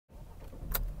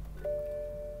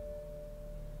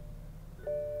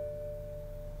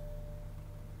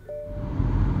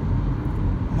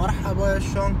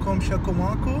مرحبا، شلونكم؟ شكو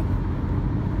ماكو.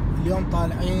 اليوم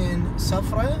طالعين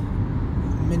سفرة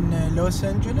من لوس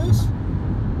انجلوس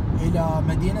الى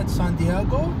مدينة سان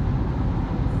دييغو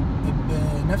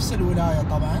بنفس الولاية.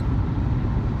 طبعا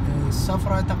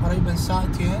السفرة تقريبا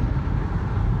ساعتين.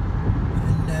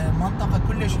 المنطقة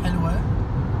كلش حلوة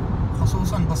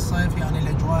خصوصا بالصيف، يعني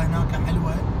الاجواء هناك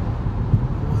حلوة.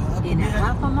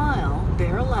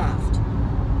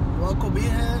 واكو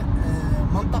بيها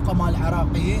منطقة مال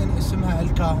العراقيين اسمها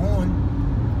الكاهون،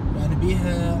 يعني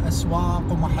بيها اسواق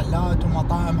ومحلات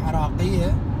ومطاعم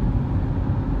عراقية.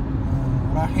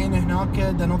 رايحين هناك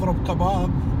دا نضرب كباب،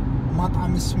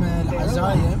 مطعم اسمه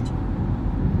العزائم،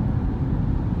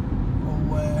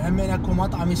 وهمين اكو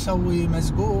مطعم يسوي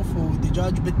مزقوف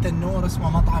ودجاج بالتنور اسمه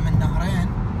مطعم النهرين.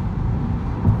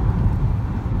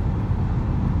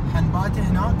 حنبات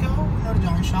هناك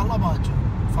ونرجع ان شاء الله باكر،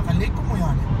 فخليكم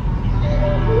ويانا.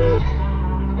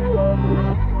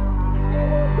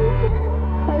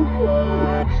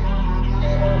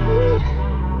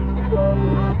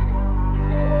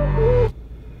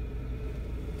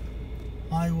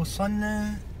 هاي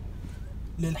وصلنا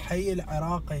للحي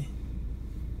العراقي.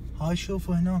 هاي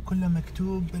شوفوا هنا كله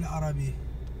مكتوب بالعربي: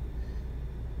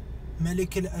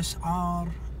 ملك الاسعار،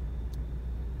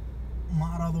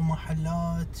 معرض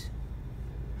ومحلات.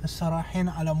 هسه رايحين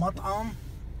على مطعم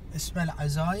اسمه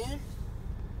العزائم،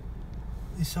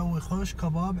 يسوي خوش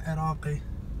كباب عراقي.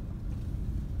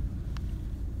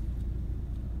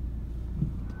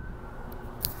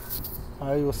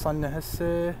 هاي وصلنا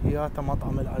هسه ياتا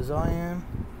مطعم العزائم.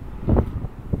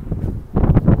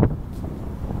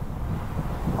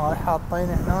 هاي حاطين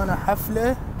هنا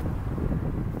حفلة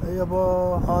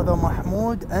يابا. هذا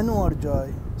محمود انور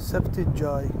جاي السبت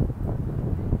الجاي.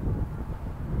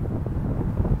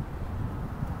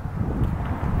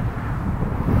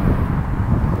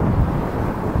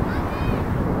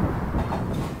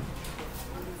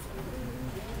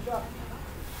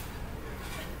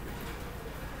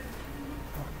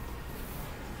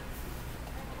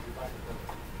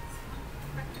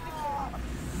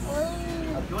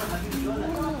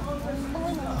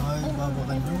 هاي بابا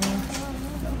غنوج،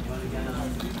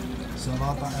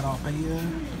 سلطة عراقية.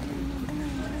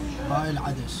 هاي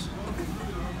العدس.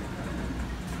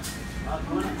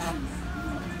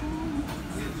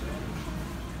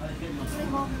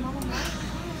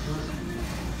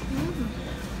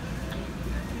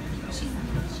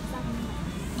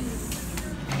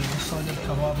 وصل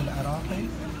الكباب العراقي.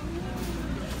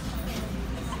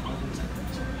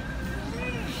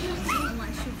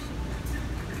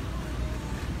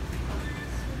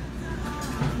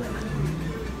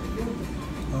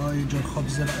 هاي يجي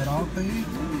الخبز العراقي،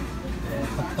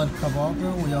 حط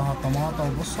الكبابة وياها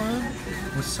طماطة وبصل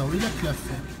وتسوي لك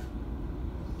لفة.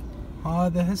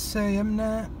 هذا هسه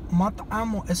يمنا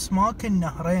مطعم واسماك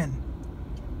النهرين،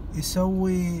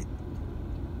 يسوي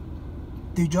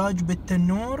دجاج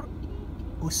بالتنور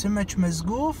وسمك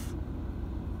مزقوف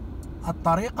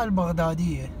الطريقة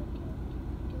البغدادية.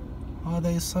 هذا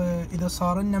اذا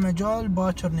صار لنا مجال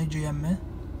باكر نجي يمه.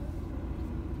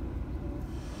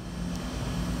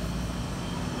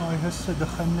 هاي هسه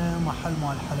دخلنا محل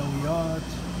مال حلويات،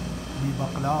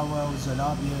 ببقلاوة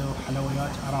وزلابية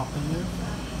وحلويات عراقية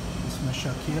اسمه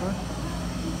شكيرة.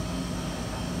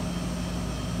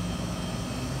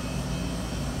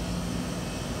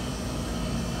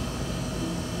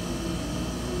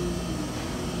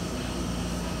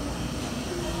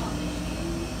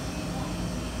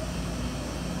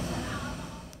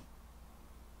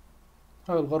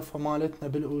 هاي الغرفة مالتنا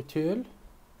بالاوتيل،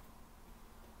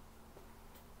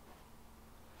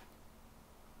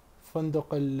 فندق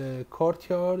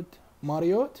الكورتيارد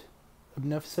ماريوت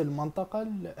بنفس المنطقة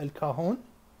الكاهون.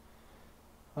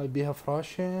 هاي بيها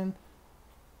فراشين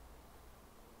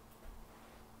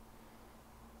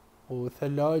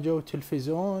وثلاجة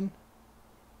وتلفزيون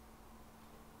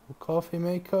وكافي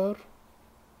ميكر.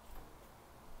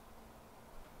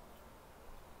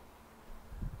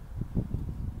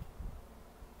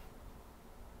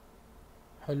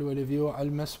 حلوة الفيو على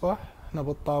المسبح. احنا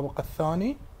بالطابق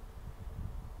الثاني.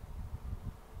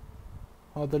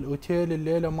 هذا الاوتيل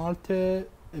الليلة مالته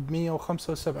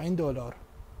 $175،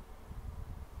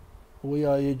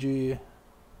 ويا يجي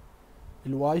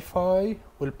الواي فاي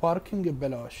والباركينج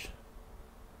ببلاش.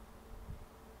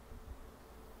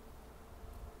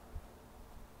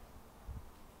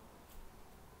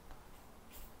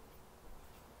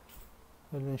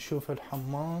 نشوف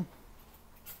الحمام.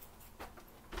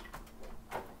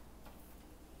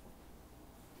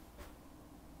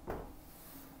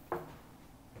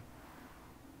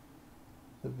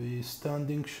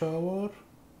 بستاندينج شاور.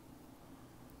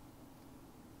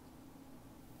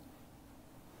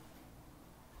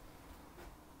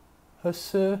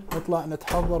 هسه نطلع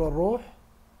نتحضر نروح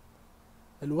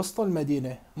الوسط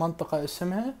المدينة، منطقة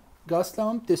اسمها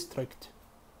غاسلام ديستريكت.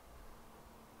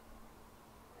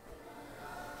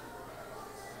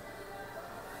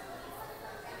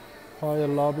 هاي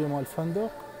اللابي مال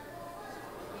الفندق.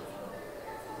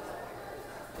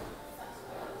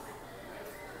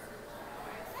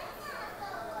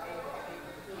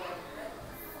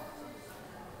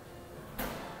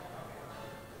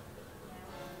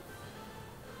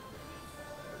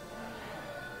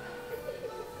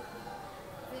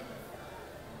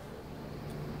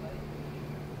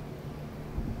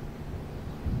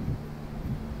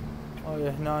 هاي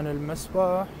هنا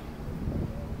المسبح.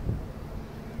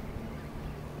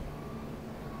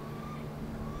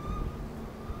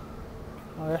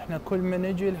 هاي احنا كل ما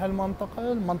نجي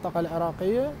لهالمنطقة، المنطقة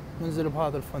العراقية، ننزل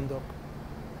بهذا الفندق.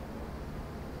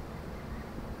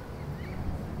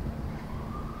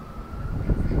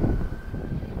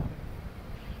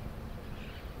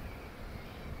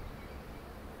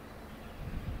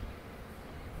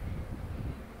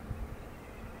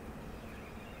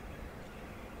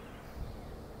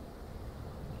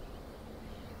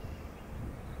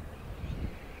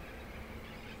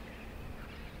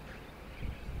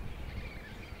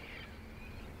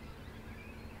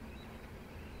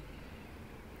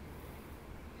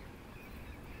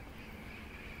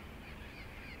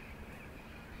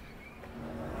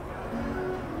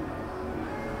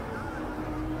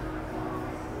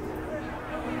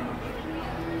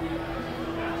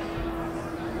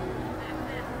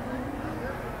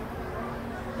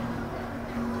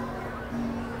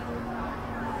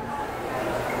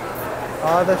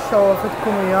 هذا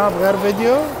شوفتكم اياه بغير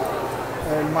فيديو،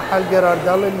 المحل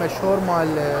جيراردالي المشهور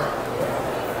مال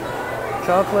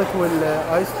الشوكولات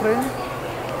والايس كريم.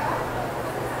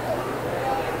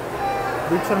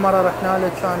 ذيك المرة رحنا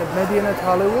له كان بمدينة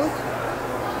هوليوود.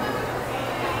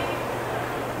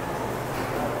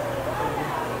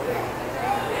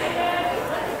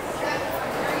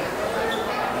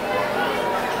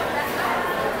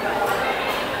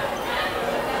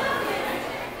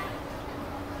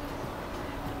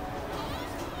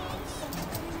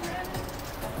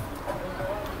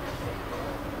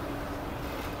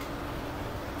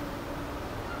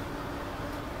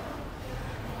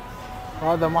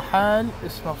 هذا محل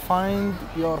اسمه فايند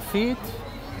يور فيت،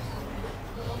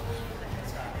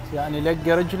 يعني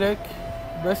لقى رجلك،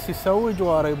 بس يسوي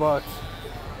جواريبات.